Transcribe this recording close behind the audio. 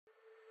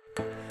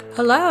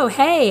Hello,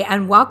 hey,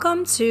 and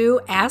welcome to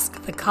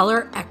Ask the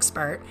Color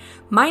Expert.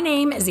 My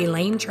name is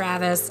Elaine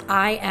Travis.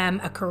 I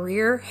am a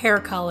career hair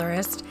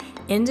colorist,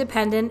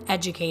 independent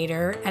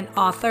educator, and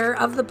author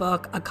of the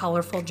book A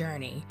Colorful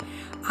Journey.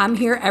 I'm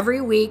here every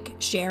week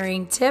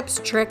sharing tips,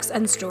 tricks,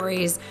 and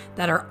stories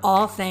that are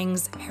all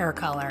things hair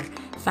color.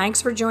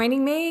 Thanks for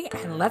joining me,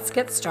 and let's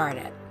get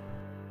started.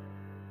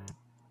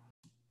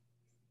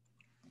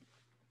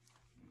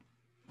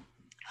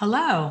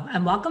 Hello,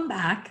 and welcome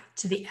back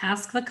to the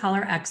Ask the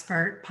Color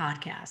Expert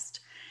podcast.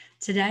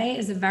 Today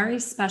is a very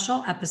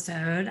special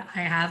episode. I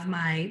have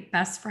my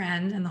best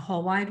friend in the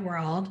whole wide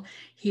world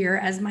here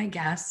as my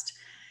guest.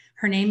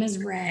 Her name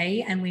is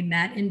Ray, and we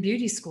met in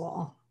beauty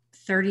school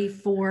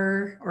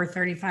 34 or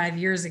 35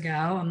 years ago.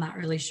 I'm not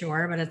really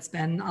sure, but it's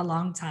been a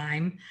long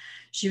time.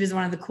 She was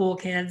one of the cool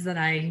kids that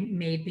I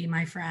made be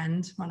my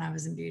friend when I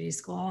was in beauty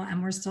school,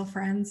 and we're still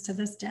friends to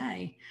this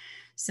day.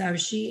 So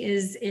she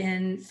is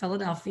in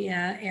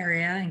Philadelphia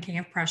area in King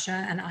of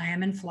Prussia, and I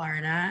am in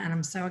Florida. And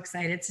I'm so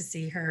excited to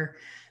see her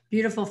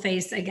beautiful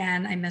face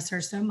again. I miss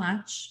her so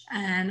much.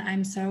 And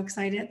I'm so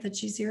excited that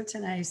she's here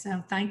today.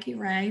 So thank you,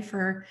 Ray,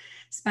 for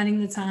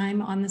spending the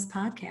time on this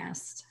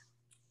podcast.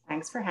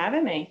 Thanks for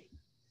having me.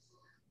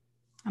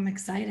 I'm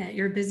excited.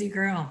 You're a busy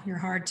girl. You're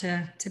hard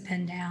to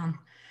pin down.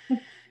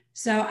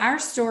 So our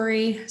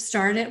story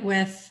started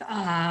with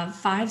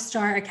Five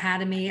Star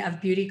Academy of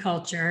Beauty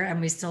Culture,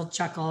 and we still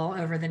chuckle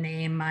over the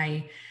name.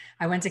 I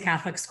went to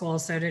Catholic school,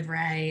 so did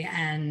Ray,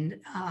 and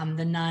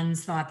the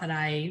nuns thought that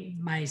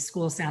my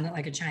school sounded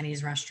like a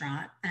Chinese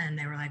restaurant, and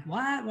they were like,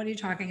 "What? What are you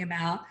talking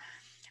about?"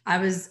 I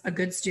was a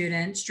good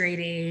student, straight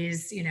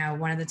A's,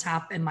 one of the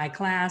top in my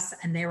class,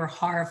 and they were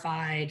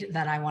horrified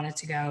that I wanted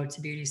to go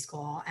to beauty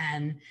school.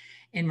 And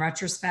in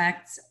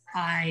retrospect,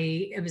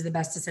 it was the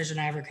best decision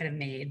I ever could have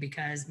made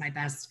because my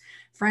best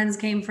friends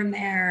came from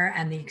there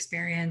and the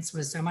experience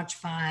was so much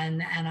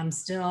fun. And I'm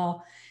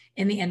still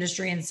in the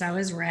industry, and so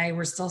is Ray.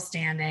 We're still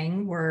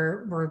standing.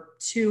 We're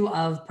two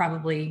of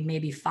probably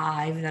maybe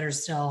five that are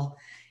still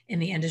in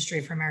the industry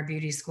from our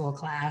beauty school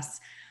class.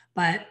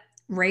 But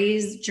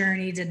Ray's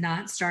journey did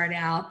not start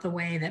out the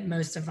way that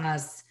most of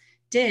us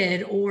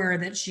did or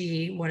that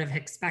she would have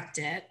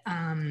expected.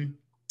 And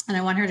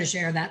I want her to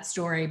share that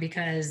story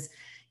because,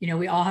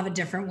 we all have a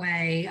different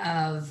way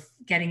of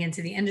getting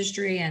into the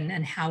industry,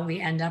 and how we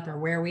end up or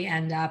where we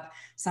end up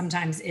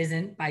sometimes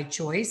isn't by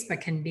choice, but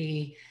can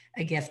be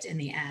a gift in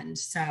the end.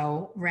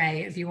 So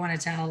Ray, if you want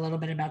to tell a little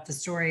bit about the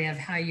story of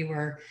how you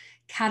were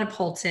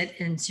catapulted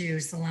into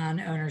salon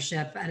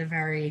ownership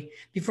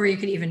before you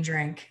could even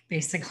drink,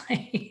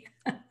 basically.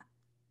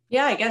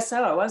 Yeah, I guess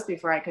so. It was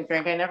before I could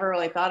drink. I never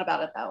really thought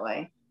about it that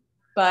way.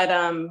 But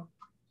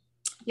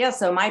yeah,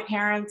 so my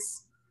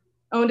parents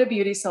owned a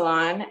beauty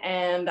salon,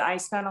 and I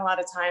spent a lot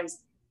of times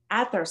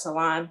at their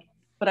salon,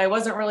 but I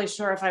wasn't really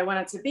sure if I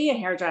wanted to be a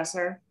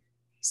hairdresser.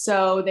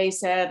 So they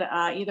said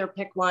either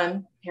pick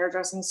one,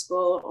 hairdressing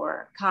school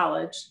or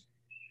college.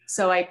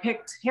 So I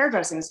picked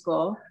hairdressing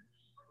school.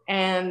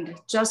 And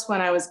just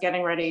when I was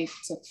getting ready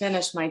to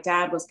finish, my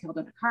dad was killed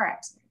in a car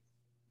accident.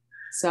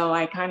 So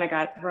I kind of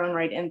got thrown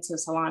right into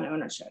salon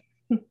ownership.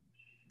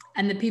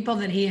 And the people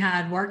that he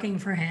had working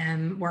for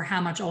him were how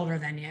much older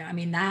than you? I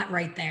mean, that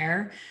right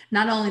there,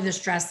 not only the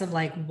stress of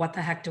like, what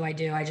the heck do?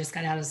 I just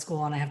got out of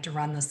school and I have to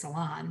run the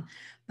salon,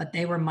 but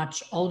they were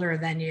much older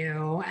than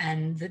you.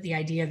 And the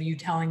idea of you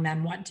telling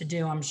them what to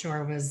do, I'm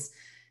sure was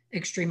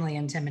extremely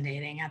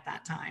intimidating at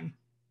that time.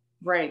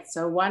 Right.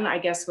 So I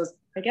guess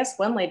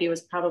one lady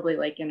was probably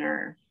like in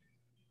her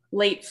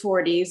late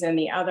 40s, and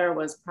the other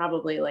was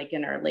probably like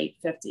in her late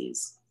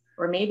 50s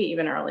or maybe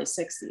even early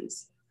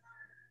 60s.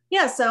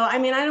 Yeah. So, I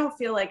mean, I don't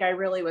feel like I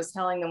really was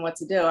telling them what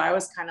to do. I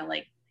was kind of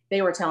like,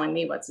 they were telling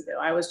me what to do.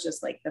 I was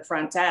just like the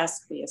front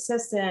desk, the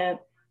assistant.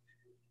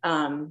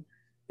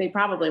 They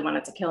probably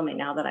wanted to kill me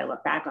now that I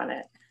look back on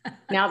it.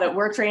 Now that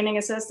we're training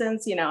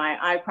assistants,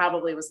 I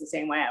probably was the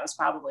same way. I was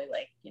probably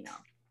like,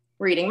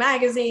 reading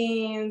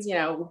magazines,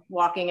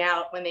 walking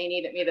out when they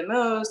needed me the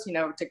most,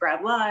 to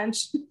grab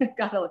lunch,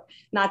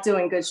 not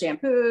doing good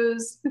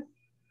shampoos.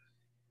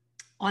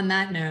 On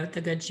that note,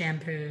 the good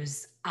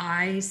shampoos,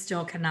 I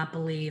still cannot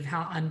believe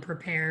how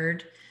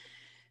unprepared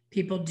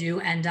people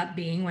do end up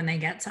being when they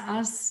get to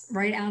us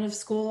right out of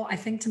school. I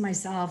think to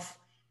myself,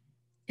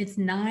 it's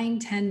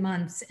 9-10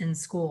 months in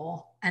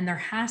school, and there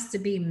has to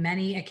be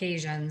many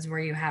occasions where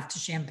you have to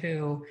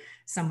shampoo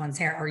someone's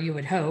hair, or you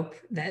would hope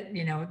that,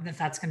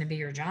 that's going to be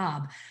your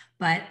job.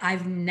 But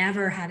I've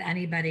never had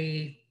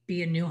anybody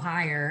be a new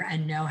hire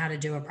and know how to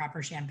do a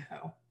proper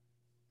shampoo.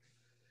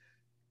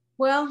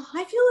 Well,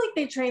 I feel like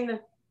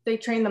they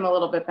train them a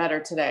little bit better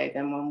today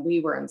than when we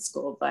were in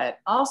school. But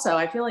also,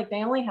 I feel like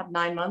they only have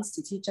 9 months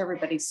to teach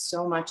everybody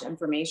so much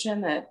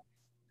information that,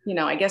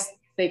 I guess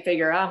they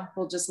figure,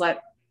 we'll just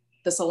let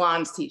the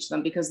salons teach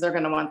them because they're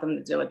going to want them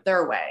to do it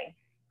their way.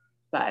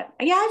 But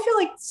yeah, I feel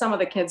like some of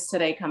the kids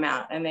today come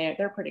out and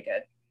they're pretty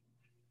good.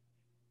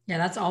 Yeah,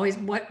 that's always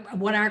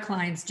what our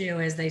clients do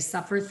is they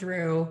suffer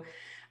through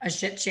a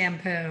shit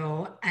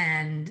shampoo,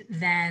 and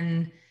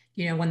then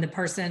when the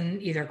person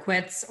either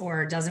quits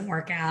or doesn't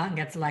work out and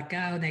gets let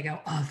go, they go,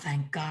 oh,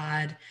 thank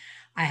God.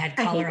 I had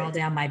I hate color all it.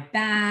 down my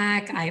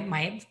back.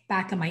 My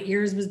back of my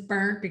ears was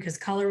burnt because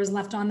color was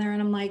left on there.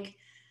 And I'm like,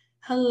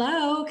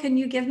 hello, can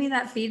you give me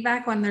that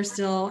feedback when they're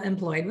still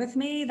employed with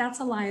me? That's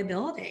a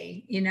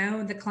liability.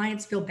 The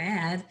clients feel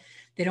bad.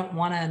 They don't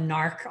want to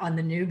narc on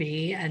the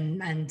newbie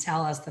and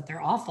tell us that they're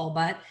awful,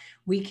 but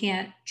we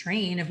can't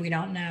train if we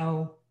don't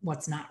know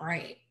what's not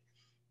right,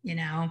 you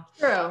know?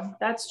 True,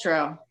 that's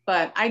true.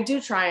 But I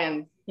do try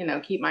and,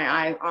 keep my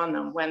eye on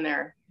them when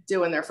they're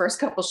doing their first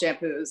couple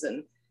shampoos.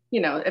 And,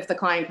 if the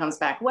client comes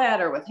back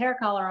wet or with hair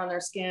color on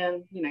their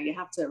skin, you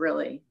have to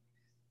really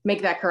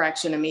make that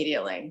correction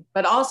immediately.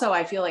 But also,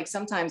 I feel like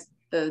sometimes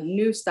the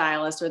new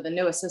stylist or the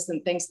new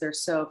assistant thinks they're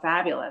so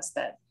fabulous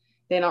that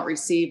they don't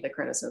receive the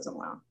criticism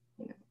well.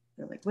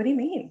 They're like, what do you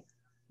mean?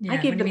 I Yeah.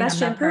 What gave do you the mean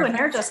best I'm not shampoo and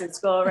hair perfect? dressing in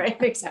school, right?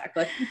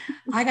 Exactly.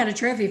 I got a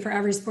trophy for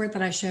every sport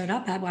that I showed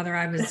up at, whether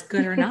I was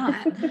good or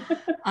not.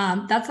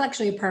 That's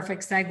actually a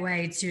perfect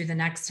segue to the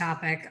next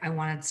topic I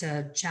wanted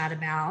to chat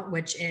about,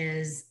 which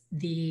is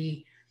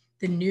the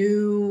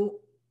new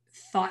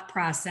thought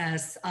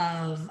process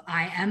of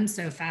I am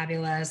so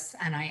fabulous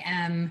and I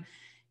am,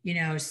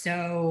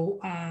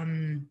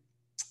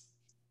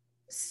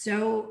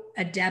 so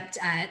adept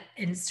at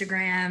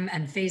Instagram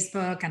and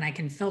Facebook, and I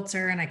can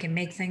filter and I can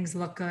make things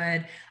look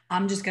good.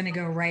 I'm just going to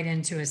go right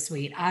into a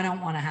suite. I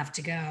don't want to have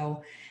to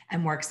go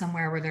and work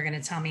somewhere where they're going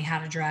to tell me how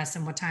to dress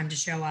and what time to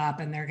show up,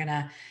 and they're going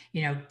to,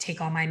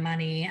 take all my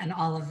money and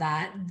all of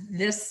that.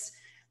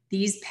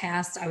 These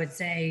past, I would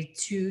say,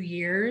 2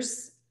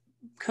 years,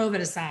 COVID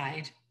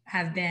aside,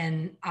 have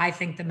been, I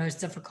think, the most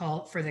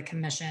difficult for the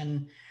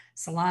commission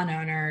salon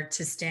owner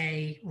to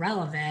stay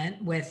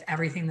relevant with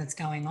everything that's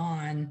going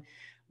on,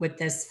 with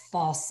this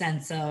false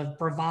sense of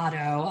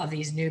bravado of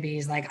these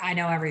newbies. Like, I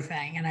know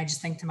everything. And I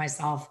just think to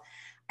myself,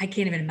 I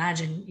can't even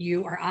imagine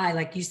you or I,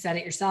 like you said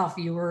it yourself,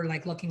 you were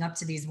like looking up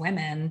to these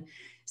women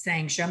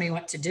saying, show me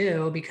what to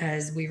do,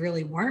 because we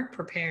really weren't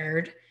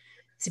prepared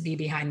to be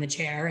behind the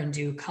chair and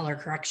do color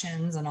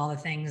corrections and all the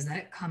things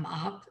that come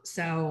up.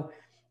 So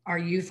are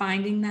you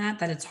finding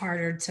that it's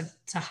harder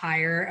to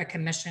hire a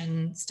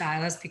commission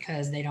stylist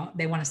because they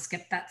want to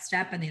skip that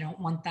step and they don't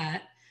want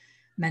that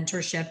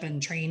mentorship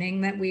and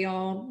training that we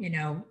all,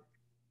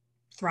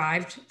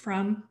 thrived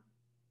from?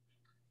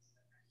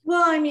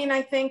 Well,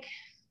 I think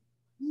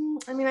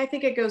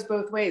it goes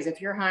both ways. If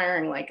you're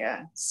hiring like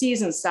a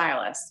seasoned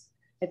stylist,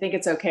 I think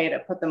it's okay to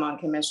put them on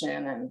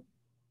commission, and,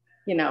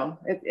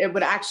 it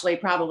would actually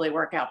probably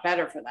work out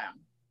better for them.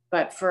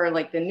 But for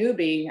like the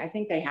newbie, I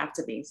think they have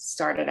to be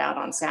started out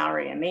on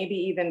salary and maybe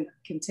even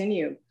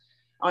continue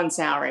on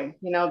salary.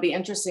 It'd be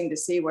interesting to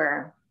see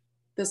where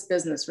this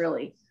business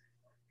really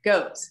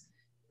goes.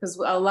 Because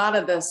a lot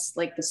of this,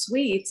 like the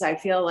suites, I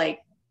feel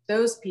like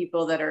those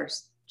people that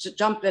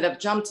have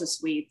jumped to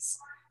suites,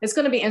 it's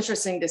going to be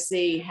interesting to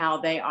see how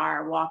they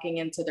are walking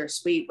into their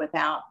suite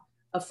without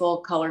a full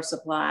color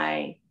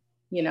supply.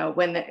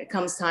 When it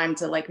comes time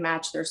to like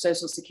match their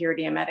Social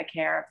Security and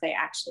Medicare, if they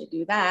actually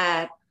do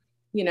that,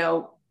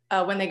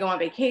 when they go on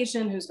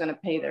vacation, who's going to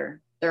pay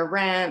their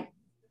rent?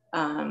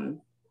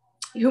 When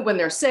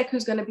they're sick,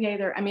 who's going to pay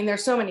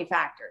there's so many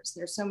factors.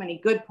 There's so many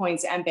good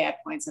points and bad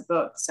points of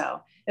both.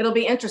 So it'll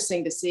be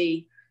interesting to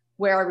see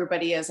where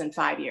everybody is in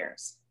 5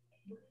 years.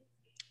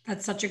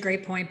 That's such a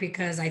great point,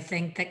 because I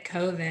think that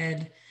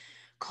COVID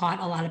caught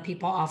a lot of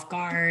people off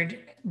guard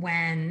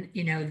when,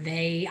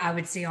 I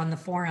would see on the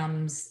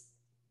forums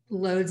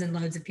loads and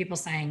loads of people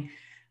saying,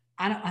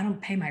 I don't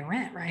pay my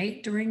rent,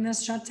 right, during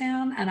this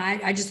shutdown. And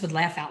I just would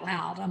laugh out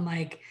loud. I'm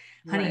like,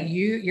 honey, Right.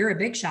 you're a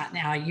big shot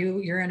now.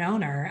 You're an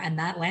owner, and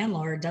that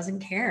landlord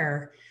doesn't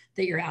care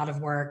that you're out of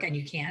work and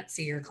you can't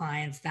see your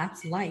clients.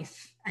 That's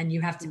life. And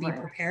you have to be Right.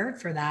 prepared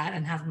for that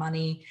and have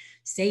money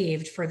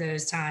saved for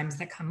those times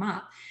that come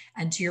up.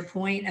 And to your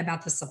point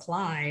about the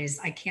supplies,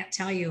 I can't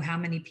tell you how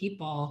many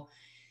people,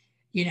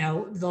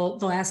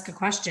 they'll ask a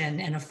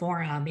question in a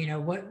forum,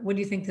 what do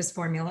you think this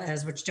formula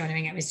is? Which, don't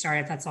even get me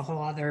started. That's a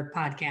whole other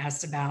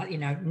podcast about,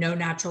 no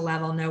natural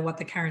level, know what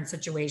the current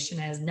situation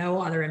is,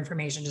 no other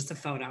information, just a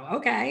photo.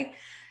 Okay,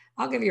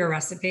 I'll give you a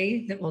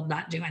recipe that will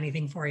not do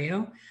anything for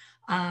you.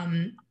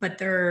 But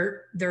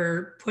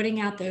they're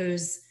putting out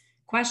those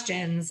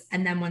questions,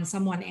 and then when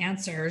someone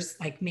answers,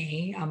 like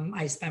me,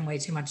 I spend way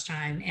too much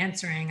time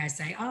answering. I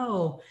say,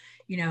 oh,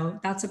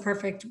 that's a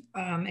perfect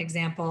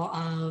example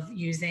of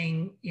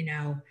using,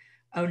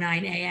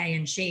 09 AA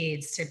and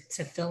shades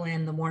to fill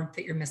in the warmth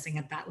that you're missing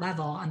at that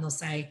level. And they'll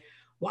say,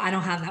 well, I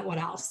don't have that. What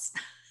else?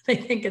 They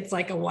think it's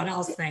like a what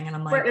else thing. And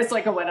I'm like, It's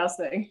like a what else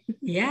thing.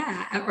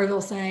 yeah. Or they'll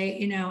say,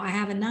 I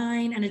have a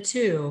 9 and a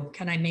 2.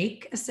 Can I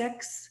make a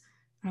 6?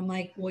 I'm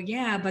like, well,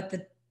 yeah, but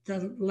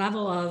the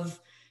level of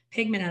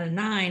pigment at a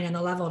 9 and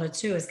the level at a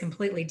 2 is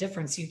completely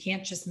different. So you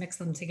can't just mix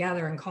them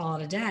together and call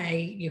it a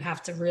day. You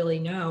have to really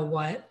know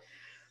what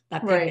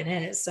that Right.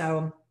 pigment is.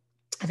 So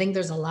I think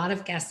there's a lot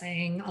of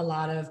guessing, a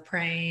lot of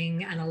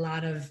praying, and a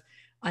lot of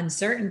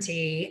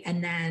uncertainty,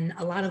 and then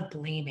a lot of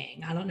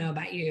blaming. I don't know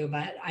about you,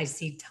 but I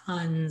see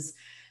tons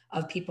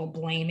of people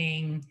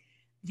blaming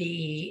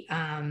the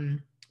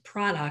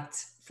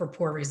product for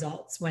poor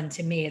results, when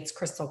to me it's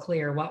crystal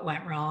clear what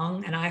went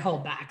wrong. And I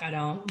hold back. I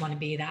don't want to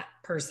be that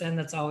person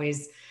that's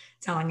always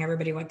telling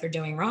everybody what they're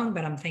doing wrong.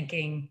 But I'm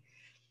thinking,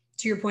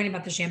 to your point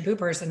about the shampoo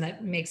person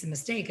that makes a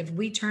mistake, if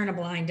we turn a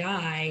blind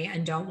eye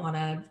and don't want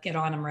to get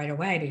on them right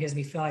away because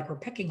we feel like we're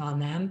picking on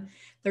them,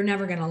 they're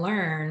never going to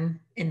learn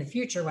in the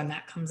future when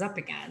that comes up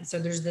again. So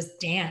there's this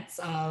dance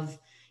of,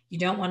 you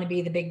don't want to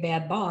be the big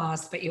bad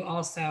boss, but you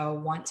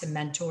also want to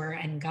mentor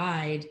and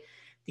guide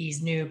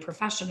these new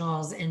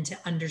professionals into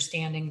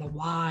understanding the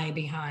why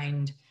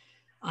behind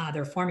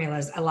their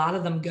formulas. A lot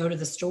of them go to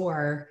the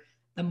store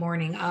the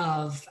morning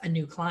of a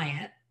new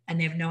client and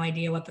they have no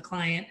idea what the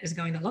client is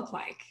going to look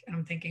like. And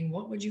I'm thinking,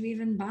 what would you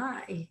even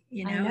buy?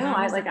 You know,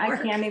 I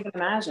can't even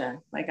imagine.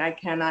 Like, I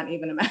cannot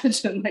even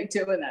imagine like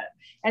doing that.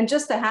 And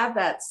just to have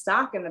that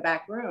stock in the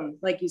back room,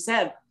 like you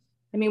said,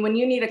 I mean, when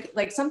you need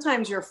like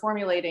sometimes you're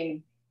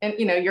formulating and,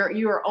 you know,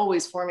 you're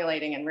always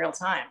formulating in real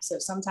time. So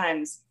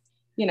sometimes,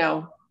 you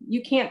know,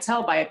 you can't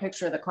tell by a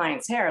picture of the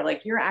client's hair.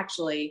 Like, you're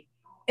actually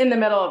in the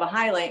middle of a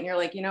highlight and you're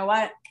like, you know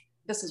what,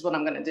 this is what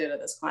I'm going to do to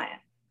this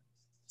client.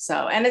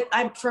 So,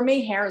 and for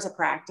me, hair is a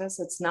practice.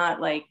 It's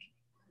not like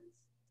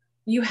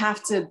you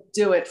have to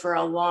do it for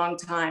a long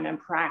time and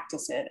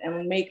practice it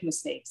and make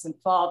mistakes and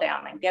fall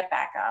down and get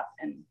back up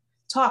and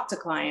talk to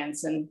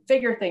clients and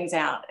figure things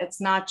out.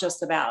 It's not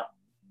just about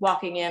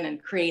walking in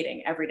and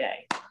creating every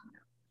day.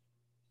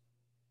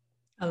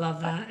 I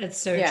love that. It's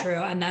so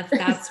true. And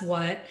that's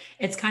what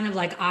it's kind of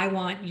like. I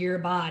want your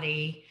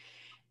body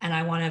and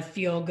I want to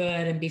feel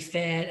good and be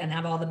fit and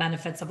have all the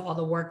benefits of all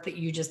the work that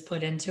you just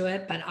put into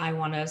it. But I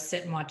want to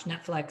sit and watch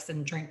Netflix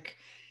and drink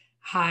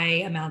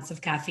high amounts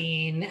of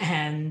caffeine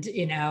and,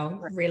 you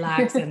know,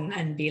 relax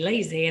and be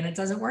lazy. And it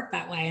doesn't work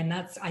that way. And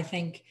that's, I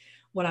think,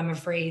 what I'm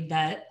afraid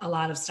that a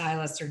lot of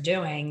stylists are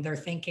doing. They're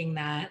thinking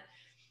that,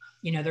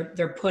 you know,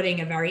 they're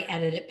putting a very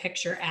edited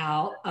picture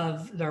out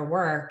of their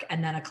work,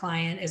 and then a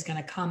client is going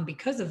to come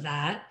because of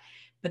that,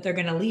 but they're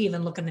going to leave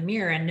and look in the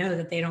mirror and know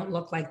that they don't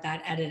look like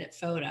that edited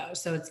photo.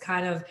 So it's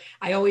kind of,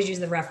 I always use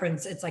the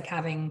reference, it's like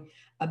having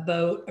a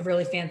boat, a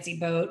really fancy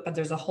boat, but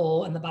there's a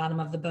hole in the bottom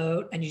of the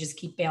boat and you just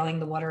keep bailing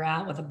the water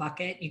out with a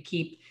bucket. You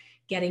keep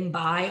getting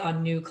by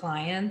on new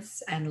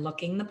clients and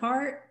looking the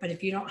part. But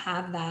if you don't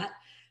have that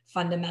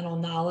fundamental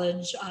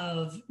knowledge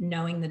of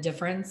knowing the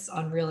difference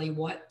on really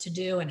what to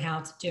do and how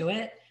to do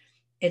it,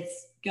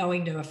 it's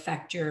going to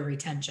affect your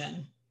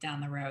retention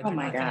down the road. They're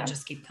not going to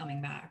just keep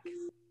coming back.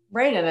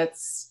 Right. And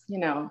it's, you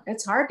know,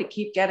 it's hard to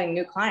keep getting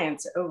new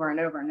clients over and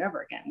over and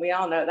over again. We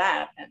all know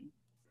that. And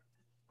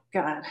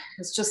God,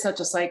 it's just such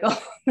a cycle.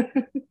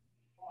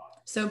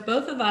 So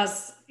both of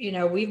us, you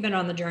know, we've been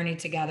on the journey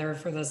together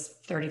for this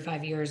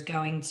 35 years,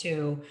 going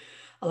to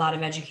a lot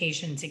of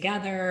education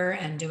together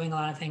and doing a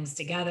lot of things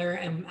together.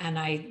 And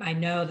I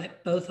know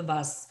that both of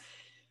us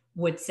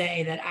would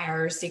say that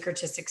our secret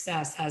to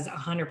success has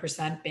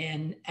 100%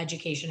 been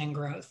education and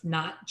growth,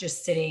 not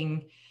just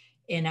sitting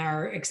in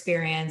our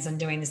experience and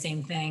doing the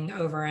same thing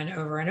over and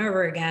over and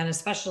over again,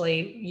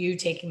 especially you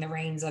taking the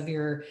reins of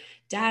your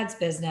dad's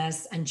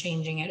business and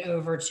changing it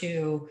over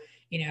to,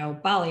 you know,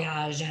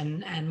 balayage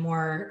and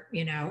more,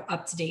 you know,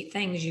 up-to-date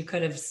things. You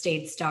could have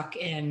stayed stuck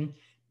in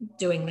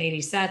doing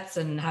lady sets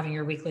and having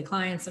your weekly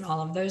clients and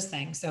all of those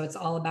things. So it's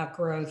all about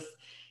growth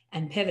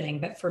and pivoting.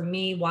 But for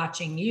me,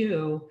 watching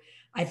you,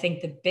 I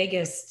think the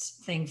biggest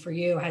thing for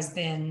you has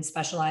been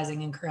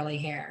specializing in curly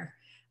hair.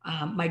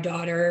 My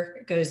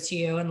daughter goes to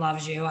you and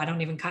loves you. I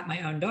don't even cut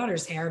my own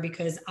daughter's hair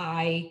because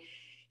I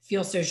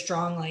feel so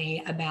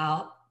strongly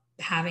about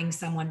having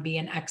someone be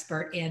an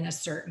expert in a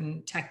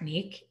certain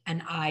technique.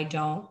 And I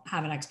don't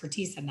have an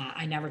expertise in that.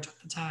 I never took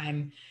the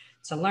time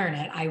to learn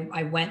it.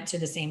 I went to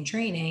the same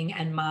training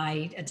and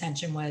my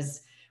attention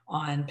was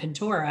on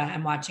Pintura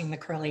and watching the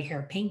curly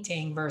hair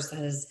painting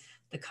versus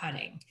the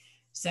cutting.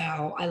 So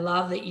I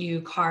love that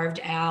you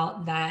carved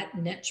out that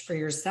niche for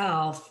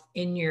yourself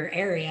in your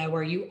area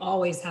where you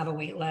always have a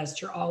wait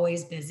list. You're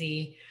always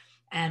busy.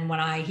 And when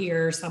I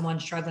hear someone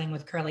struggling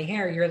with curly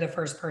hair, you're the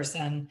first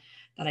person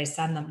that I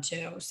send them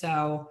to.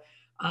 So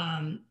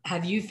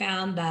have you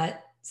found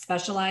that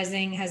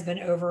specializing has been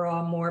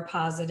overall more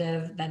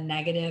positive than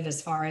negative,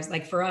 as far as,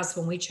 like, for us,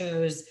 when we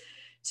chose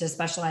to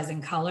specialize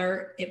in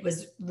color, it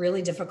was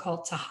really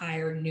difficult to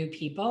hire new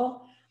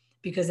people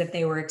because if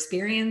they were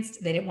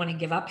experienced, they didn't want to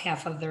give up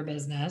half of their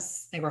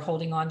business. They were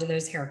holding on to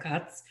those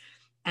haircuts.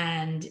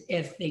 And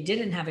if they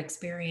didn't have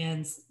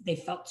experience, they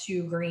felt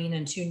too green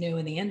and too new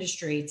in the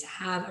industry to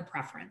have a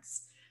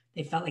preference.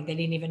 They felt like they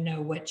didn't even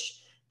know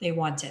which they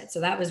wanted.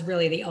 So that was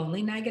really the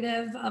only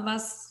negative of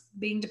us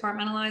being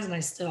departmentalized. And I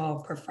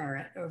still prefer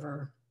it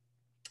over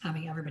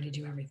having everybody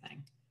do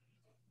everything.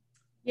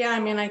 Yeah,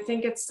 I mean, I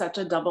think it's such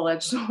a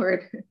double-edged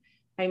sword.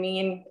 I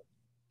mean,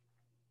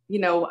 you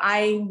know,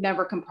 I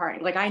never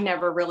I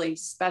never really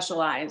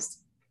specialized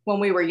when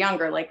we were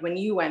younger. Like when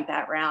you went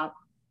that route,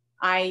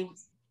 I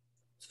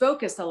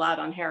focused a lot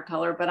on hair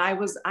color, but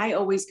I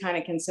always kind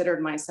of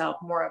considered myself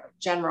more of a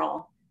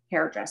general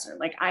hairdresser.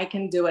 Like I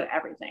can do it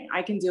everything.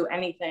 I can do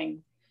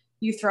anything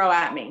you throw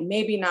at me.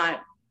 Maybe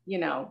not, you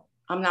know,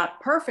 I'm not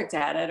perfect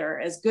at it or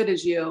as good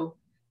as you,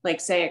 like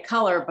say a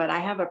color, but I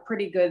have a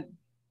pretty good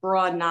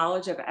broad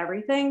knowledge of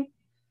everything.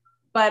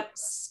 But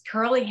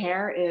curly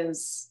hair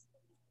is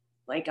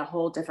like a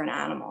whole different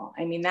animal.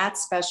 I mean, that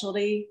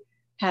specialty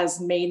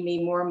has made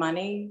me more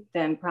money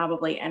than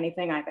probably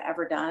anything I've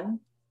ever done.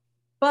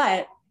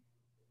 But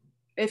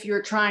if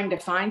you're trying to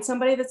find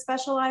somebody that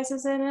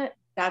specializes in it,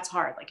 that's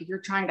hard. Like if you're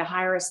trying to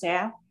hire a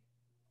staff,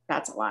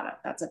 that's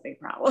a big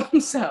problem.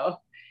 So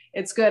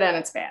it's good and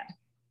it's bad.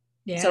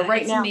 Yeah, so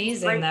right it's now,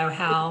 amazing though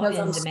how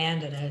in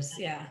demand it is.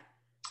 Yeah.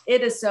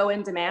 It is so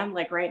in demand,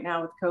 like right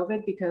now with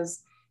COVID,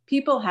 because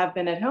people have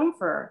been at home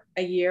for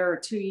a year or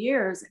 2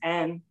 years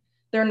and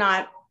they're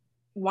not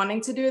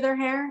wanting to do their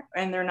hair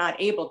and they're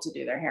not able to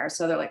do their hair.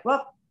 So they're like,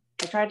 well,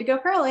 I tried to go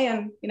curly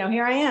and, you know,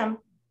 here I am.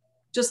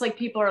 Just like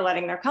people are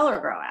letting their color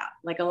grow out.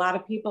 Like a lot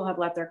of people have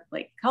let their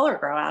like color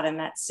grow out in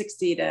that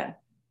 60 to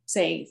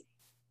say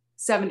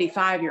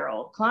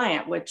 75-year-old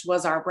client, which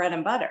was our bread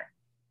and butter.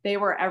 They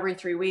were every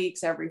 3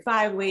 weeks, every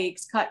 5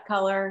 weeks, cut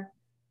color.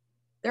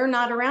 They're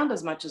not around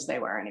as much as they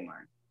were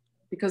anymore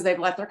because they've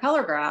let their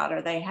color grow out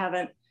or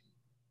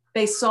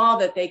they saw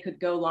that they could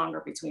go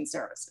longer between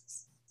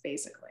services,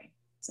 basically.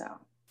 So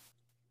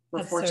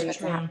we're fortunate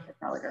to have the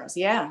color girls.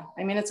 Yeah.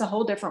 I mean, it's a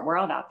whole different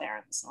world out there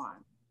in the salon.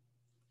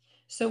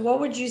 So what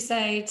would you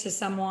say to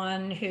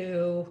someone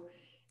who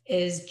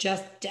is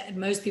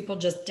most people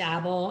just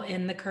dabble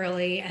in the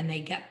curly and they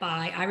get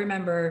by? I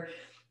remember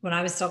when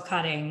I was still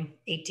cutting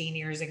 18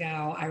 years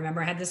ago, I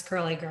remember I had this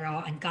curly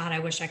girl and God, I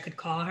wish I could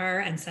call her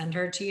and send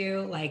her to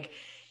you. Like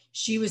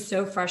she was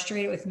so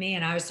frustrated with me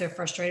and I was so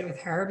frustrated with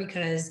her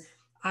because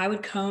I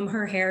would comb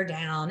her hair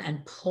down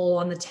and pull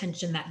on the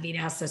tension that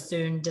Vida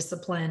Sassoon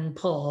discipline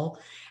pull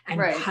and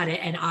cut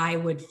it. And I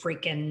would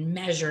freaking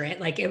measure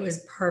it. Like it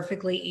was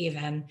perfectly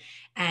even.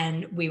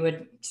 And we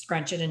would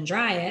scrunch it and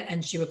dry it.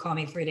 And she would call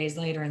me 3 days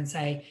later and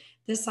say,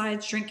 this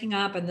side's shrinking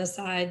up and this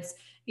side's,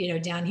 you know,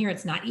 down here,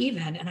 it's not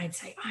even. And I'd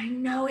say, I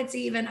know it's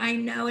even. I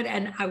know it.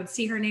 And I would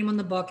see her name on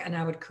the book and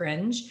I would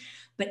cringe.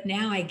 But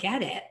now I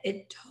get it.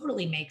 It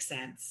totally makes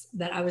sense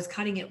that I was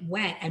cutting it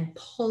wet and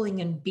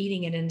pulling and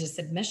beating it into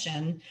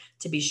submission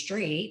to be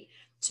straight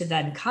to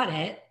then cut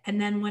it. And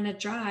then when it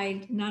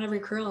dried, not every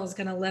curl is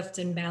going to lift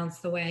and bounce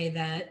the way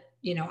that,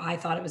 you know, I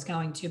thought it was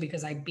going to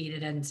because I beat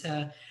it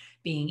into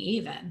being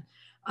even.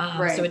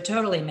 So it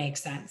totally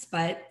makes sense.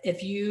 But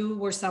if you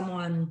were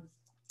someone,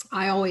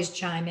 I always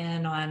chime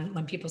in on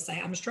when people say,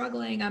 I'm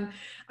struggling,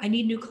 I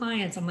need new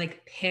clients. I'm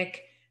like,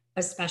 pick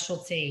a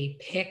specialty,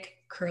 pick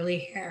curly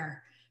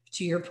hair.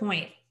 To your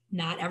point,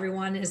 not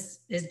everyone is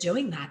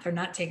doing that. They're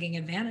not taking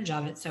advantage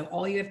of it. So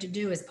all you have to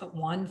do is put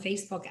one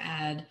Facebook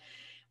ad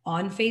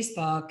on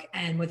Facebook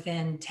and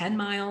within 10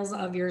 miles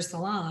of your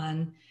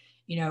salon,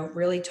 you know,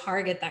 really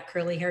target that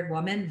curly haired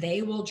woman.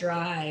 They will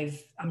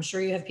drive. I'm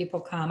sure you have people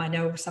come. I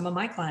know some of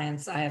my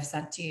clients I have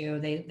sent to you,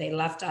 they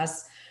left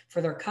us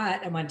for their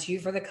cut and went to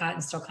you for the cut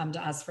and still come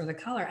to us for the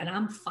color. And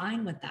I'm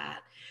fine with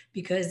that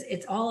because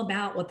it's all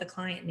about what the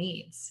client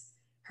needs.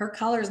 Her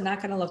color is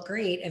not going to look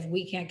great if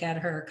we can't get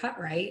her cut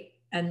right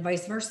and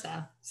vice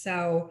versa.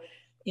 So,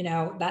 you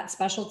know, that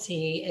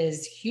specialty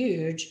is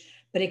huge,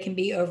 but it can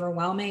be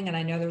overwhelming. And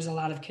I know there's a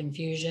lot of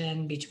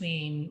confusion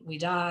between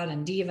Ouidad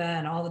and Diva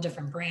and all the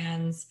different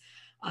brands.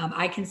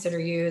 I consider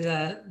you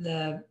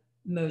the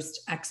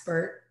most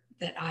expert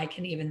that I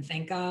can even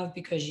think of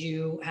because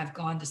you have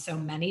gone to so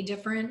many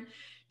different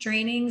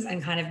trainings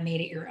and kind of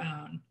made it your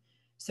own.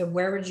 So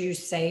where would you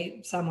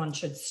say someone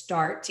should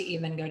start to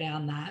even go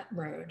down that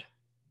road?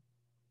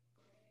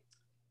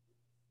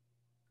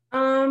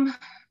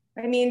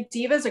 I mean,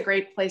 Diva is a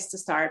great place to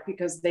start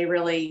because they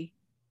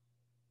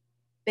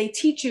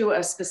teach you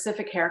a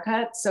specific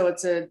haircut. So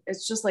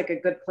it's just like a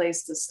good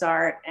place to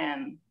start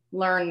and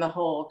learn the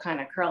whole kind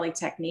of curly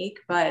technique.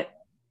 But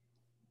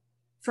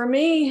for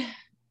me,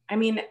 I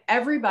mean,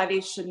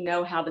 everybody should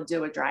know how to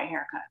do a dry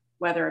haircut,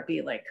 whether it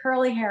be like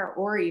curly hair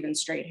or even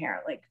straight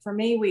hair. Like for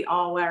me, we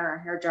all wear our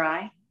hair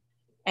dry.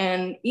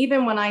 And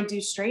even when I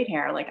do straight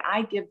hair, like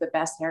I give the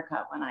best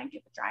haircut when I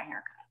give a dry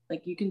haircut.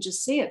 Like you can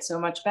just see it so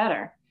much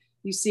better.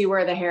 You see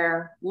where the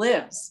hair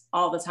lives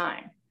all the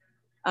time.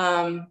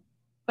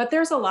 But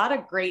there's a lot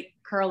of great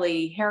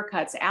curly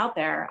haircuts out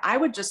there. I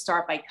would just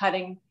start by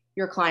cutting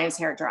your client's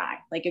hair dry.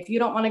 Like if you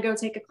don't want to go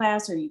take a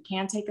class or you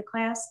can take a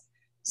class,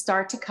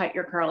 start to cut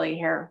your curly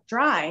hair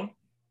dry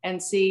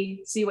and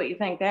see what you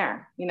think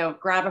there. You know,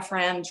 grab a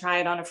friend, try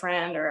it on a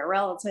friend or a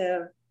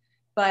relative.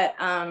 But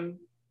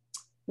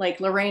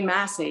like Lorraine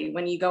Massey,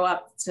 when you go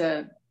up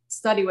to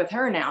study with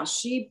her now,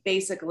 she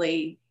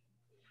basically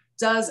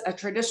does a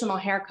traditional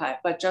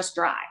haircut, but just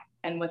dry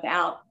and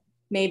without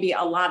maybe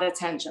a lot of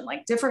tension.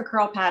 Like different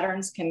curl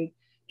patterns can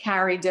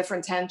carry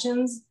different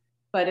tensions,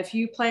 but if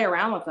you play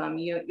around with them,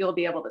 you'll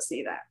be able to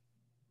see that,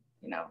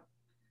 you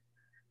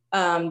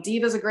know.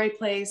 Diva's a great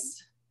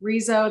place.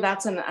 Rizzo,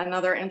 that's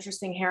another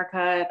interesting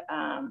haircut.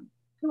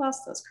 Who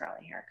else does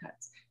curly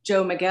haircuts?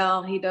 Joe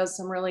Miguel, he does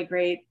some really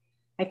great.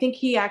 I think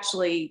he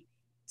actually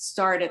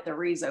started the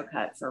Rizzo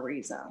cut for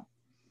Rizzo.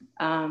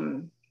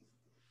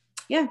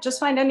 yeah, just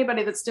find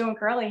anybody that's doing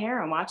curly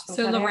hair and watch them.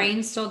 So cut Lorraine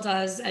hair. still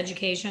does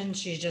education.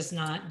 She's just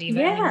not Diva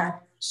Yeah,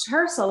 anymore.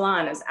 her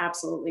salon is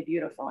absolutely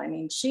beautiful. I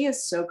mean, she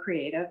is so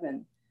creative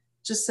and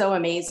just so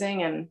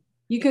amazing. And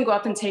you can go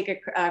up and take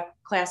a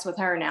class with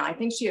her now. I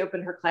think she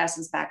opened her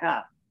classes back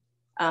up.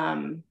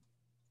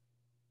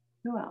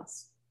 Who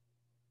else?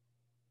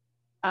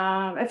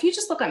 If you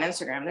just look on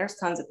Instagram, there's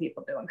tons of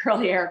people doing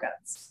curly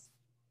haircuts.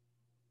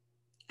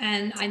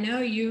 And I know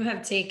you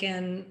have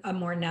taken a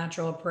more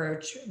natural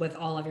approach with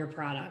all of your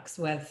products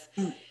with,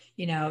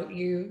 you know,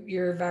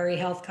 you're very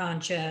health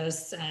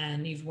conscious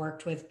and you've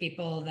worked with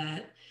people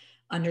that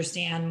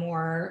understand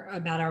more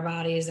about our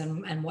bodies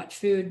and what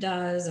food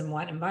does and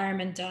what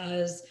environment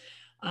does.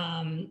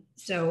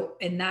 So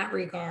in that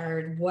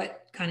regard,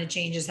 what kind of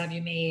changes have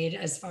you made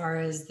as far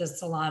as the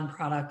salon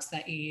products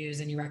that you use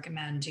and you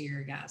recommend to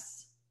your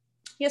guests?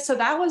 Yeah, so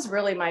that was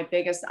really my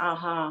biggest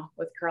aha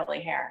with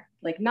curly hair.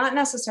 Like not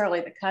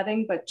necessarily the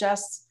cutting, but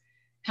just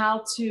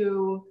how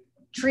to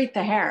treat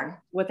the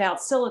hair without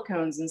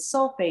silicones and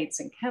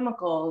sulfates and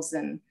chemicals.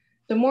 And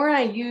the more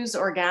I use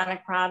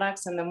organic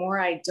products and the more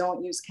I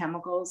don't use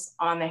chemicals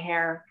on the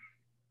hair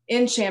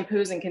in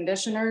shampoos and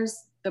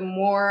conditioners, the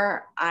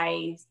more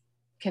I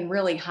can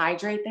really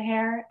hydrate the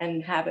hair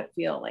and have it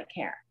feel like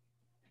hair.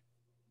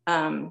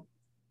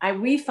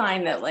 We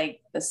find that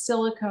like the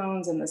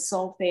silicones and the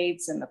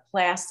sulfates and the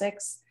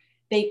plastics,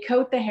 they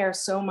coat the hair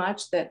so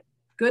much that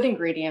good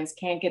ingredients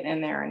can't get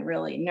in there and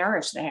really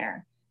nourish the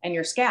hair and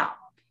your scalp.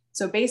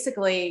 So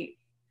basically,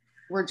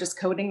 we're just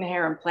coating the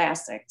hair in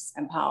plastics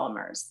and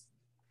polymers,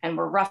 and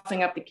we're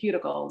roughing up the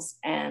cuticles.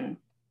 And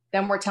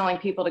then we're telling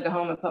people to go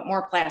home and put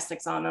more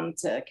plastics on them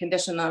to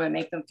condition them and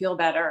make them feel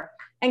better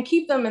and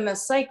keep them in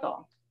this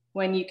cycle,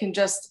 when you can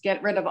just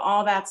get rid of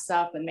all that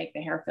stuff and make the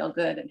hair feel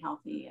good and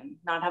healthy and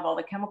not have all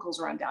the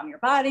chemicals run down your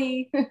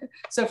body.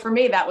 So for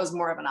me, that was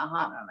more of an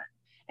aha moment.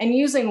 And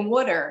using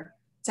water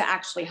to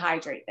actually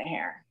hydrate the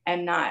hair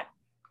and not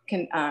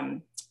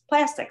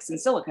plastics and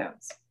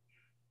silicones.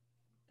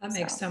 That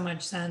makes so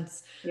much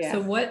sense. Yeah. So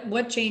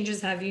what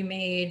changes have you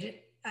made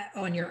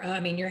on your,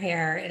 I mean, your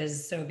hair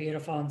is so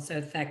beautiful and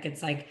so thick.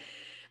 It's like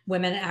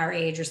women our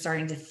age are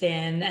starting to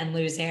thin and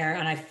lose hair.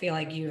 And I feel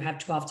like you have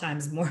 12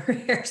 times more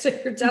hair. So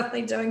you're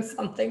definitely doing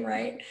something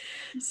right.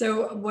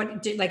 So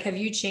have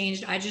you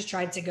changed? I just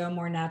tried to go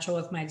more natural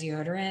with my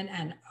deodorant,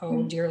 and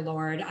oh dear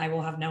Lord, I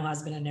will have no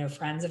husband and no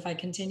friends if I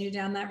continue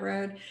down that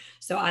road.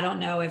 So I don't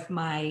know if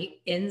my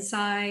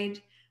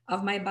inside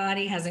of my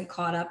body hasn't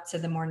caught up to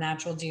the more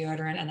natural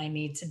deodorant and I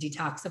need to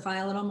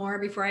detoxify a little more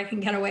before I can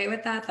get away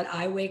with that. But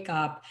I wake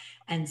up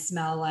and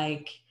smell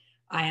like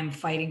I am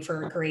fighting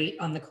for a grate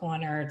on the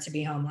corner to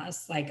be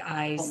homeless. Like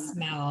I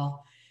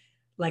smell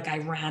like I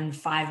ran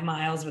 5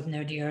 miles with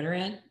no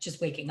deodorant,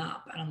 just waking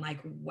up. And I'm like,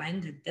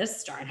 when did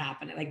this start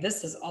happening? Like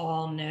this is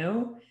all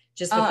new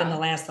just within the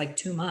last like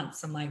 2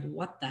 months. I'm like,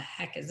 what the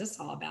heck is this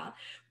all about?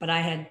 But I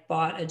had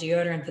bought a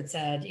deodorant that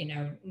said, you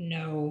know,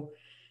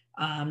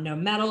 no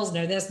metals,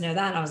 no this, no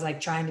that. And I was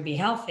like trying to be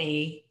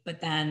healthy, but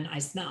then I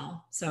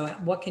smell. So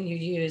what can you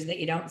use that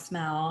you don't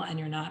smell and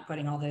you're not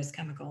putting all those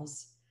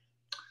chemicals?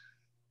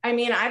 I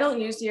mean, I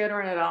don't use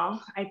deodorant at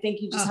all. I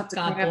think you just have to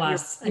God clean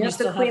bless. up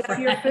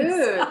your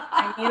food.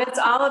 I mean, it's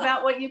all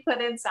about what you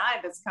put inside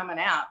that's coming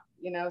out,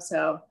 you know?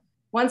 So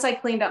once I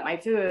cleaned up my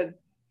food,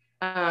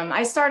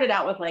 I started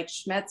out with like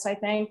Schmidt's, I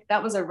think.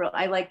 That was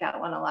I like that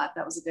one a lot.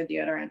 That was a good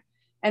deodorant.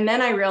 And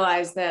then I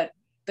realized that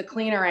the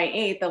cleaner I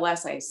ate, the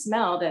less I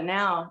smelled. And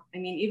now, I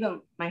mean,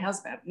 even my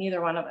husband,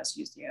 neither one of us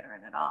use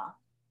deodorant at all.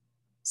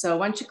 So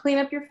once you clean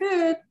up your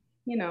food,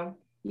 you know,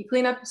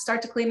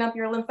 start to clean up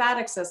your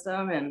lymphatic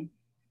system. And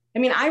I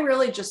mean, I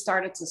really just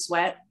started to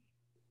sweat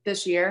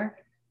this year.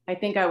 I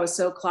think I was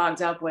so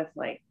clogged up with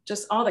like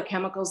just all the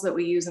chemicals that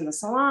we use in the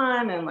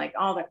salon and like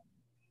all the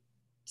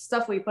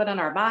stuff we put on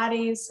our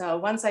bodies. So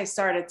once I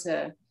started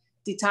to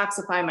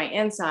detoxify my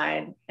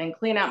inside and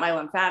clean out my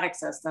lymphatic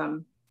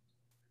system,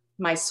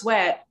 my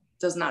sweat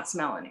does not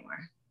smell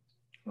anymore.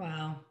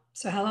 Wow.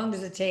 So how long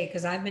does it take?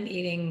 Because I've been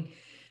eating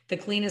the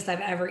cleanest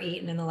I've ever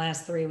eaten in the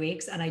last 3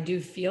 weeks, and I do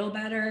feel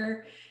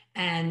better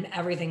and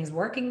everything's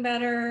working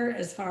better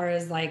as far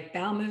as like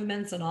bowel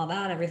movements and all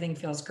that. Everything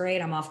feels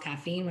great. I'm off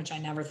caffeine, which I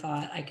never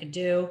thought I could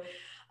do.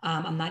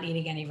 I'm not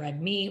eating any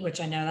red meat, which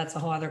I know that's a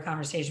whole other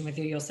conversation with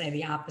you. You'll say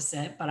the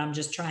opposite, but I'm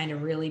just trying to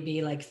really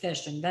be like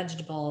fish and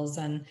vegetables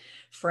and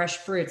fresh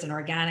fruits and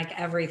organic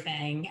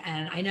everything.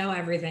 And I know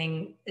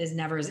everything is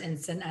never as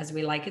instant as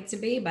we like it to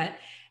be, but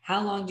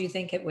how long do you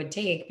think it would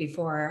take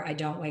before I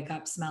don't wake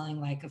up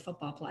smelling like a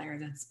football player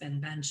that's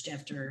been benched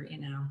after, you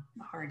know,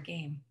 a hard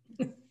game?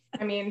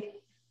 I mean,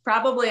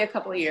 probably a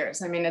couple of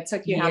years. I mean, it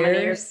took you how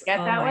many years to get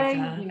that way?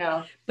 God. You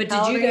know. But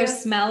did you go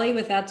smelly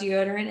without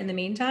deodorant in the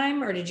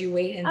meantime, or did you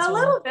wait until? A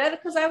little bit,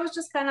 because I was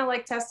just kind of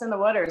like testing the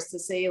waters to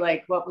see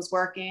like what was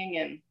working.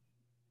 And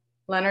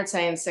Leonard's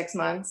saying 6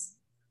 months.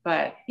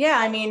 But yeah,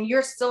 I mean,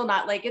 you're still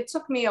not like, it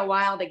took me a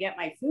while to get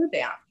my food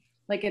down.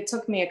 Like it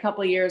took me a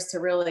couple of years to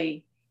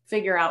really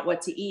figure out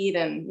what to eat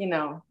and, you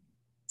know,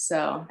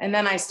 So, and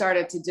then I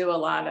started to do a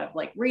lot of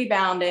like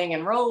rebounding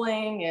and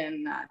rolling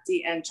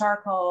and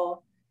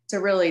charcoal to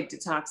really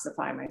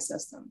detoxify my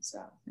system.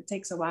 So it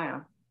takes a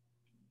while.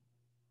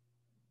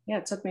 Yeah,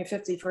 it took me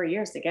 54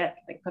 years to get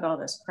like put all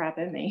this crap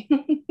in me.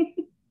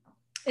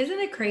 Isn't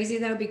it crazy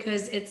though?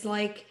 Because it's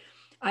like,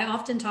 I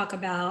often talk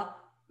about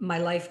my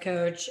life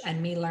coach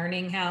and me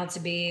learning how to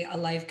be a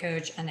life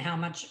coach and how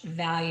much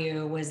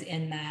value was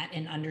in that,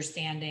 in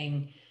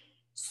understanding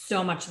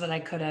so much that I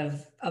could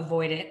have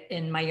avoided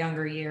in my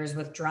younger years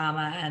with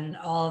drama and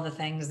all of the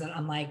things that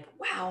I'm like,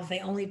 wow, if they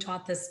only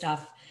taught this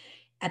stuff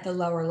at the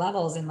lower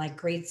levels in like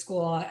grade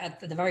school, at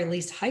the very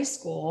least high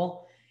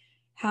school,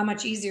 how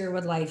much easier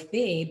would life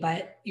be?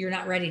 But you're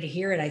not ready to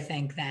hear it, I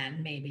think,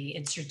 then maybe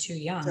it's you're too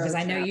young. Because So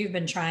I know true. you've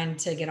been trying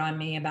to get on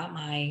me about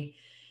my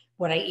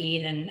what I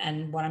eat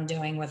and what I'm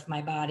doing with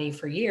my body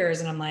for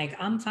years. And I'm like,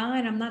 I'm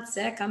fine. I'm not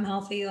sick. I'm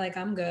healthy. Like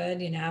I'm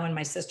good, you know. And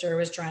my sister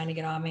was trying to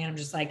get on me. And I'm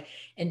just like,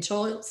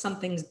 until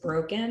something's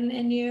broken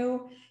in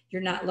you,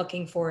 you're not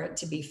looking for it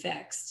to be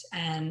fixed.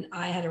 And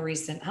I had a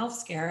recent health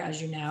scare,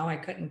 as you know, I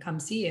couldn't come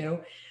see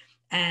you.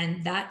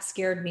 And that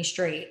scared me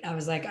straight. I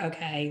was like,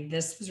 okay,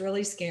 this was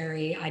really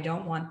scary. I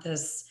don't want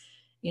this,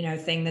 you know,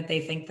 thing that they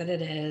think that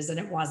it is. And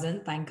it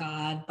wasn't, thank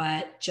God.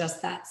 But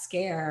just that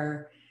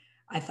scare,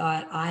 I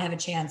thought I have a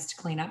chance to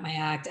clean up my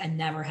act and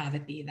never have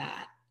it be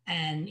that.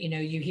 And, you know,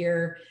 you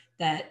hear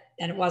that,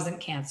 and it wasn't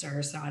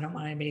cancer. So I don't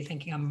want anybody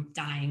thinking I'm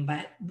dying.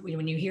 But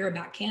when you hear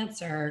about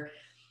cancer,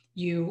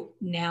 you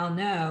now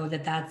know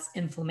that that's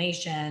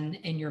inflammation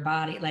in your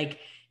body. Like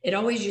it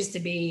always used to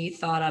be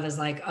thought of as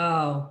like,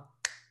 oh,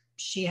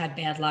 she had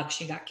bad luck,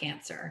 she got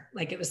cancer.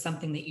 Like it was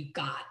something that you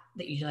got,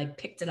 that you like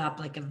picked it up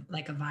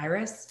like a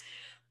virus.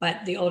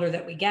 But the older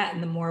that we get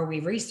and the more we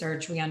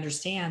research, we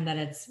understand that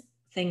it's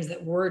things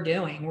that we're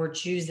doing, we're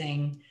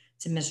choosing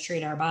to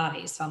mistreat our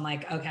bodies. So I'm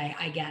like, okay,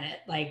 I get it.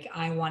 Like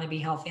I want to be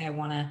healthy. I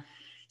want to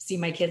see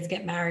my kids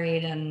get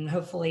married and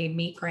hopefully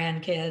meet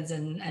grandkids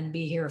and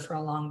be here for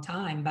a long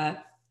time.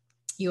 But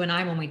you and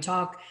I, when we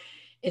talk,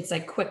 it's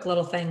like quick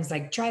little things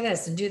like try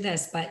this and do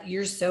this, but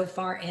you're so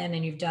far in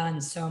and you've done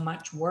so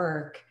much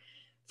work.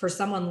 For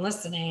someone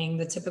listening,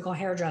 the typical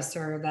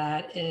hairdresser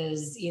that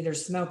is either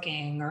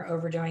smoking or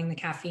overdoing the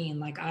caffeine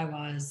like I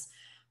was,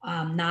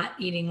 not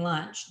eating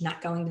lunch,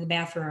 not going to the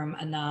bathroom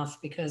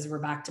enough because we're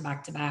back to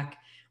back to back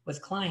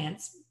with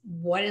clients.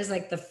 What is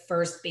like the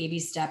first baby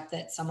step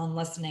that someone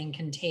listening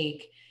can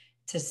take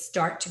to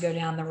start to go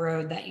down the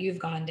road that you've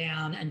gone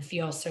down and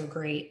feel so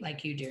great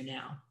like you do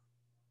now?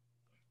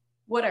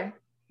 Water.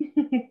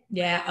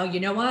 Yeah. Oh, you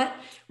know what?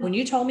 When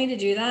you told me to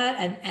do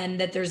that and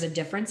that there's a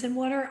difference in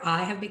water,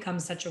 I have become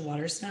such a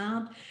water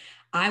snob.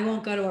 I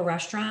won't go to a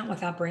restaurant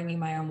without bringing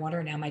my own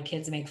water. Now my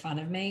kids make fun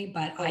of me,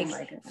 but Oh my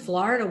goodness.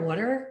 Florida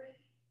water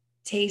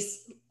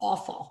tastes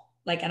awful.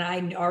 Like, and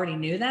I already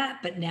knew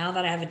that, but now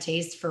that I have a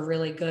taste for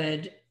really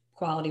good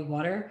quality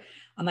water,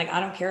 I'm like, I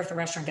don't care if the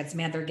restaurant gets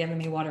mad. They're giving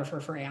me water for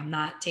free. I'm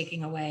not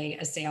taking away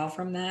a sale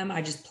from them.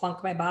 I just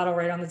plunk my bottle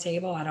right on the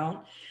table. I don't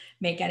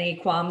make any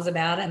qualms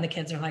about it. And the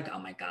kids are like, oh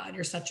my God,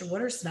 you're such a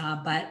water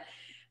snob. But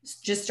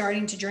just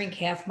starting to drink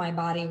half my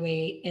body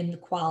weight in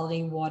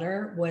quality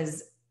water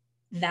was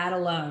that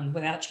alone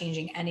without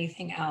changing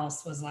anything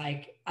else was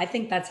like, I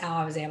think that's how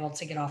I was able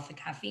to get off the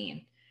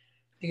caffeine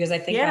because I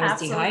think I was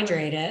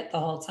dehydrated the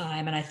whole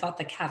time. And I thought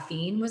the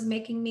caffeine was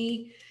giving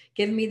me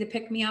the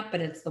pick me up,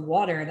 but it's the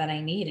water that I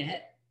needed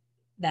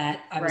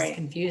that I was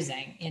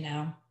confusing, you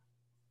know?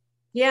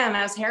 Yeah. And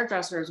as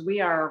hairdressers,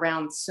 we are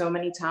around so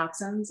many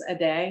toxins a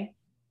day.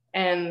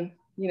 And,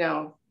 you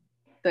know,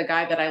 the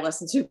guy that I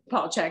listen to,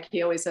 Paul Chek,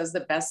 he always says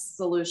the best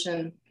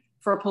solution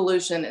for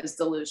pollution is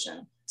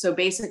dilution. So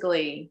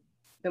basically,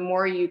 the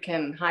more you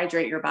can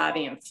hydrate your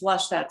body and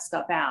flush that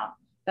stuff out,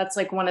 that's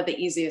like one of the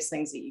easiest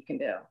things that you can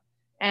do.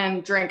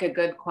 And drink a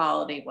good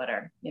quality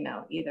water, you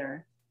know,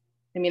 either,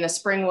 I mean, a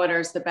spring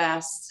water is the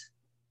best,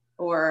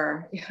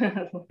 or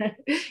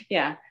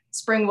yeah,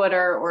 spring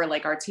water or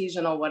like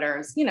artisanal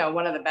waters, you know,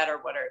 one of the better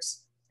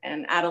waters,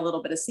 and add a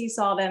little bit of sea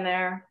salt in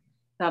there.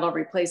 That'll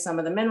replace some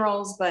of the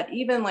minerals. But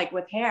even like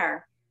with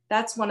hair,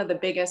 that's one of the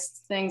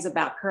biggest things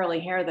about curly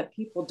hair that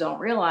people don't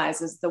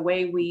realize is the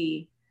way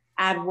we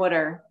add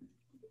water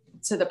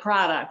to the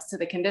products, to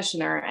the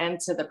conditioner and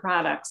to the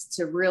products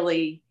to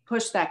really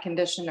push that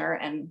conditioner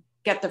and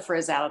get the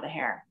frizz out of the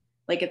hair.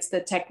 Like it's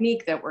the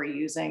technique that we're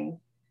using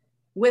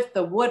with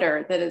the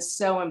water that is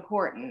so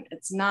important.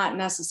 It's not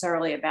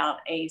necessarily about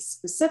a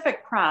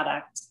specific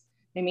product.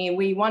 I mean,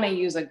 we want to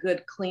use a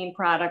good, clean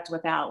product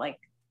without like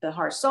the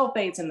harsh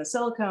sulfates and the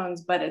silicones,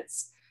 but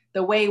it's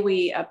the way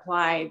we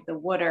apply the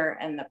water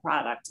and the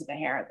product to the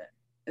hair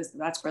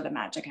that's where the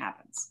magic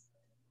happens.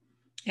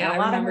 Yeah,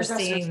 I remember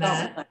seeing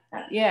that. Like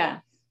that. Yeah.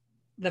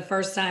 The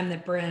first time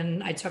that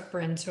I took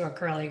Bryn to a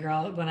curly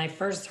girl, when I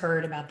first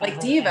heard about that. Like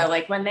Diva,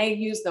 like when they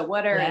use the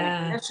water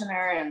and the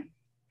conditioner, and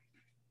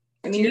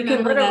I mean, you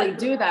can literally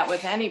do that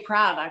with any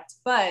product,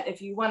 but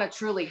if you want to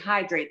truly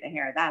hydrate the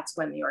hair, that's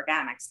when the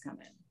organics come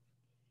in.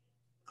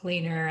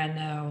 Cleaner and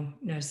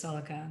no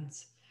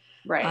silicones.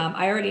 Right.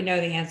 I already know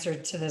the answer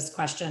to this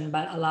question,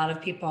 but a lot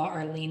of people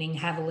are leaning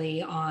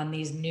heavily on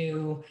these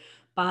new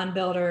bond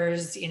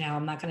builders.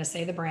 I'm not going to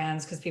say the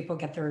brands because people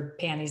get their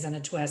panties in a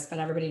twist, but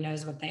everybody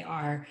knows what they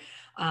are.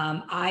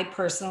 I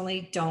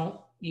personally don't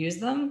use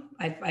them.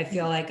 I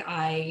feel like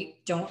I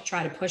don't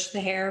try to push the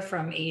hair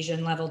from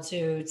Asian level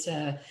 2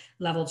 to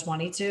level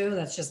 22.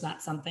 That's just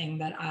not something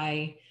that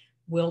I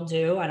will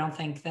do. I don't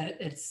think that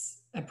it's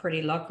a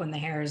pretty look when the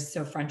hair is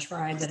so French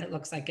fried that it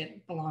looks like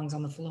it belongs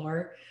on the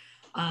floor.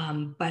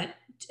 But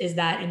is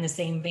that in the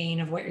same vein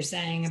of what you're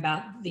saying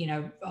about,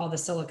 all the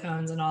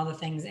silicones and all the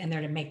things in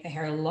there to make the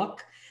hair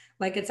look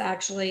like it's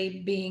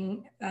actually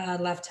being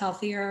left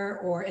healthier?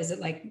 Or is it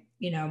like,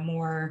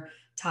 more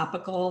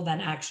topical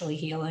than actually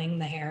healing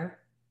the hair?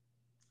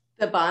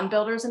 The bond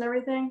builders and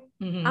everything.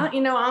 Mm-hmm.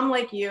 I'm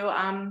like you.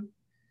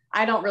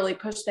 I don't really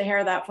push the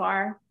hair that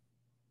far.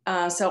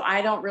 So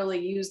I don't really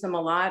use them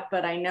a lot,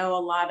 but I know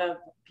a lot of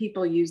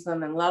people use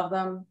them and love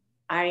them.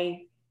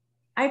 I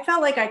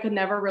felt like I could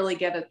never really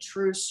get a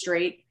true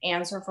straight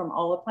answer from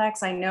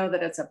Olaplex. I know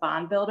that it's a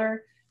bond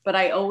builder, but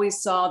I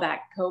always saw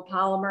that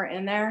copolymer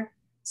in there.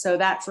 So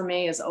that for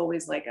me is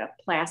always like a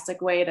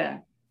plastic way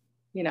to,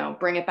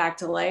 bring it back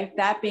to life.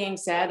 That being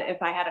said,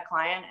 if I had a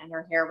client and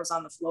her hair was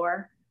on the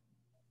floor,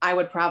 I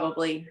would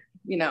probably,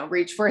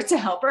 reach for it to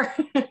help her.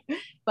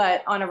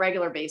 But on a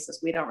regular basis,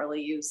 we don't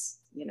really use,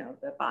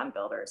 the bond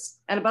builders.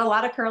 But a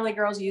lot of curly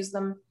girls use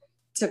them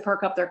to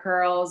perk up their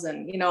curls.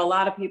 And, a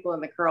lot of people in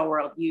the curl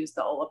world use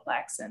the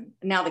Olaplex and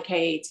now the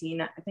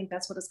K18, I think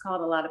that's what it's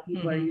called. A lot of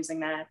people are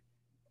using that.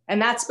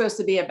 And that's supposed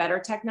to be a better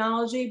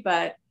technology,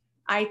 but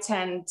I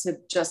tend to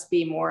just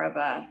be more of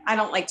I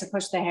don't like to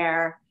push the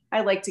hair. I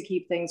like to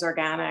keep things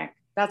organic.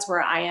 That's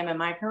where I am in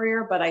my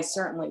career, but I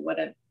certainly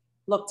wouldn't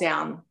look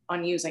down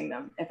on using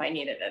them if I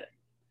needed it.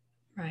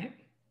 Right.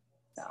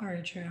 So.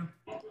 Very true.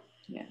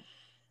 Yeah.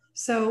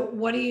 So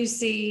what do you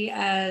see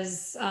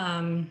as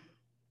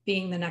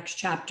being the next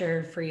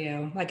chapter for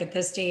you? Like at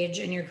this stage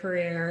in your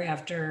career,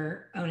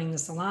 after owning the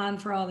salon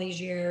for all these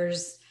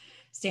years,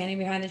 standing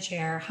behind the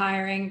chair,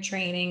 hiring,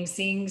 training,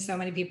 seeing so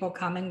many people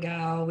come and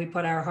go. We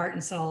put our heart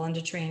and soul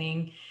into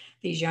training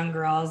these young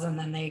girls and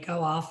then they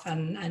go off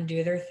and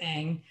do their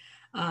thing.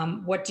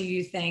 What do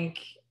you think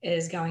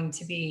is going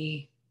to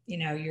be,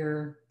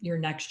 your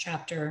next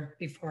chapter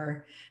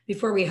before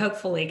we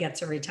hopefully get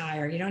to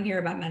retire? You don't hear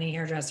about many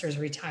hairdressers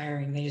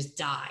retiring. They just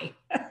die.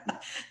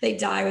 They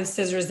die with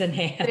scissors in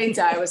hand. They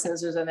die with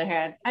scissors in their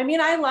hand. I mean,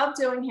 I love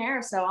doing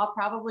hair, so I'll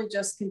probably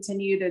just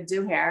continue to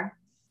do hair.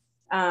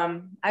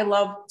 I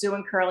love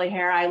doing curly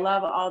hair. I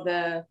love all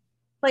the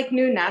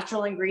new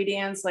natural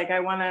ingredients. Like I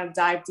want to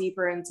dive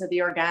deeper into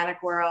the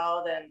organic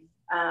world. And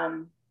I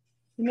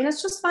mean,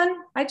 it's just fun.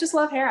 I just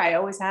love hair. I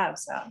always have.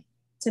 So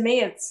to me,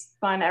 it's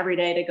fun every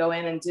day to go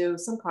in and do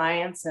some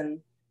clients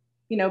and,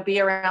 be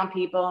around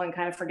people and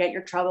kind of forget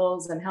your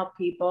troubles and help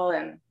people.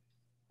 And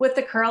with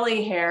the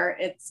curly hair,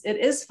 it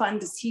is fun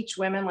to teach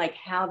women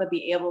how to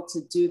be able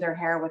to do their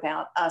hair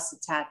without us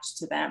attached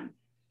to them.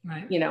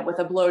 Right. With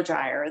a blow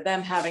dryer, or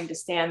them having to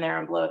stand there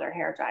and blow their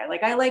hair dry.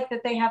 I like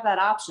that they have that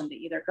option to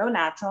either go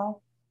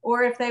natural,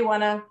 or if they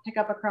want to pick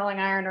up a curling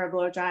iron or a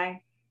blow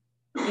dry,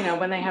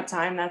 when they have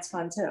time, that's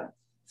fun too.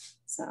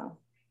 So,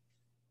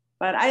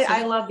 but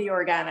I love the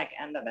organic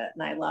end of it.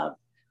 And I love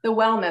the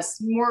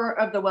wellness, more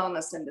of the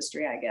wellness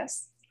industry, I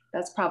guess.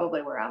 That's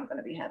probably where I'm going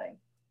to be heading.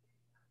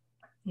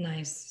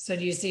 Nice. So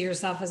do you see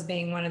yourself as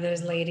being one of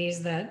those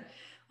ladies that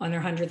on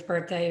their 100th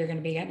birthday, you're going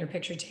to be getting your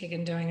picture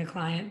taken doing a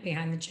client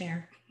behind the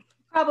chair?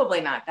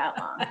 Probably not that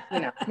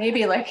long,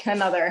 maybe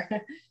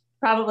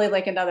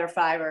probably another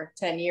 5 or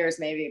 10 years,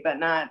 maybe, but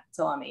not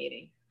till I'm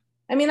 80.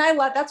 I mean,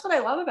 that's what I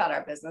love about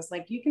our business.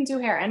 You can do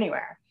hair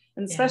anywhere,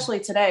 and especially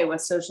today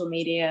with social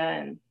media.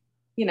 And,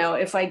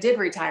 if I did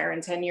retire in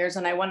 10 years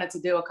and I wanted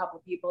to do a couple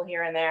people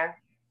here and there,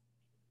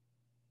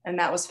 and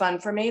that was fun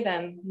for me,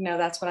 then,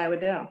 that's what I would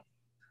do.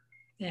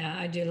 Yeah,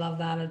 I do love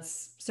that.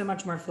 It's so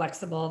much more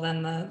flexible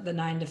than the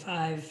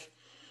 9-to-5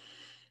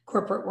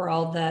 corporate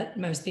world that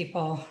most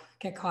people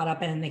get caught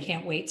up in. They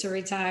can't wait to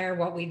retire.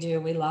 What we do,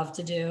 we love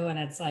to do. And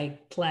it's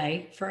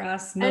play for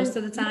us most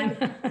of the time.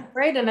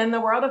 Right. And in the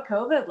world of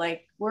COVID,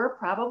 we're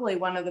probably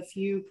one of the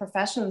few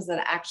professions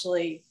that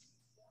actually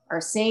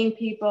are seeing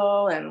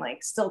people and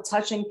still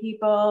touching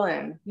people.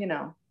 And,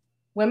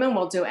 women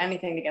will do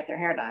anything to get their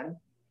hair done,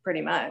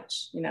 pretty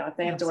much. If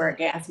they have to wear a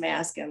gas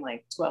mask and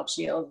 12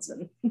 shields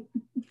and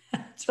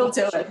still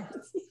do it.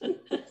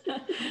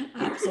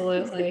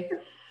 Absolutely.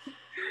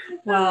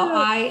 Well,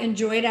 I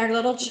enjoyed our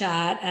little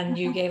chat and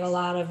you gave a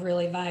lot of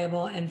really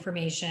valuable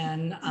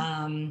information.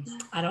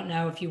 I don't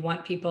know if you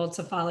want people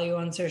to follow you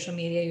on social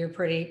media. You're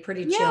pretty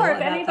chill. Yeah, or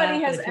if anybody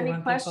has any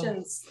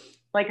questions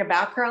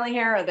about curly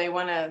hair, or they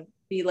want to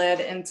be led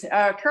into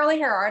Curly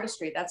Hair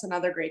Artistry. That's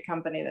another great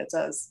company that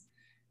does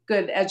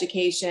good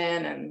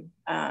education.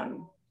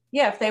 And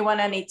if they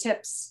want any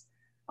tips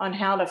on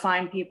how to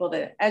find people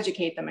to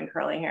educate them in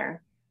curly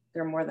hair,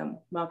 they're more than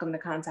welcome to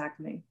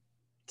contact me.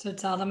 So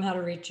tell them how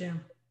to reach you.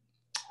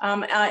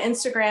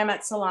 Instagram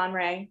at Salon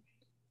Ray,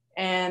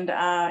 and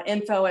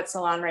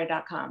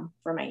info@salonray.com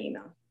for my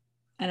email.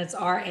 And it's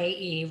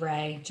RAE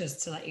Ray,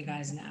 just to let you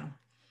guys know.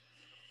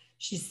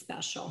 She's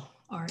special.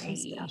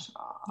 RAE.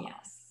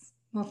 Yes.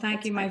 Well,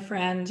 thank you, my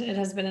friend. It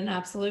has been an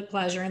absolute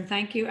pleasure. And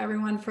thank you,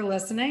 everyone, for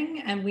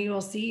listening. And we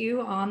will see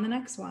you on the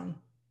next one.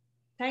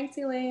 Thanks,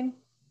 Elaine.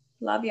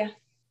 Love you.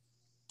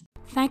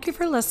 Thank you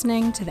for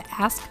listening to the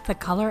Ask the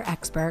Color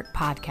Expert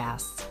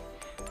podcast.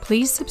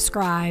 Please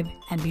subscribe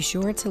and be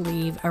sure to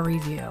leave a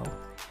review.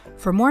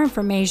 For more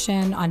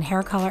information on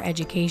hair color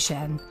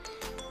education,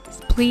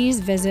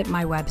 please visit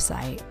my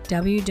website,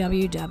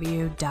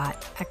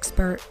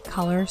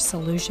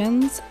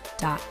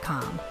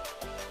 www.expertcolorsolutions.com.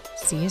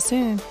 See you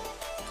soon.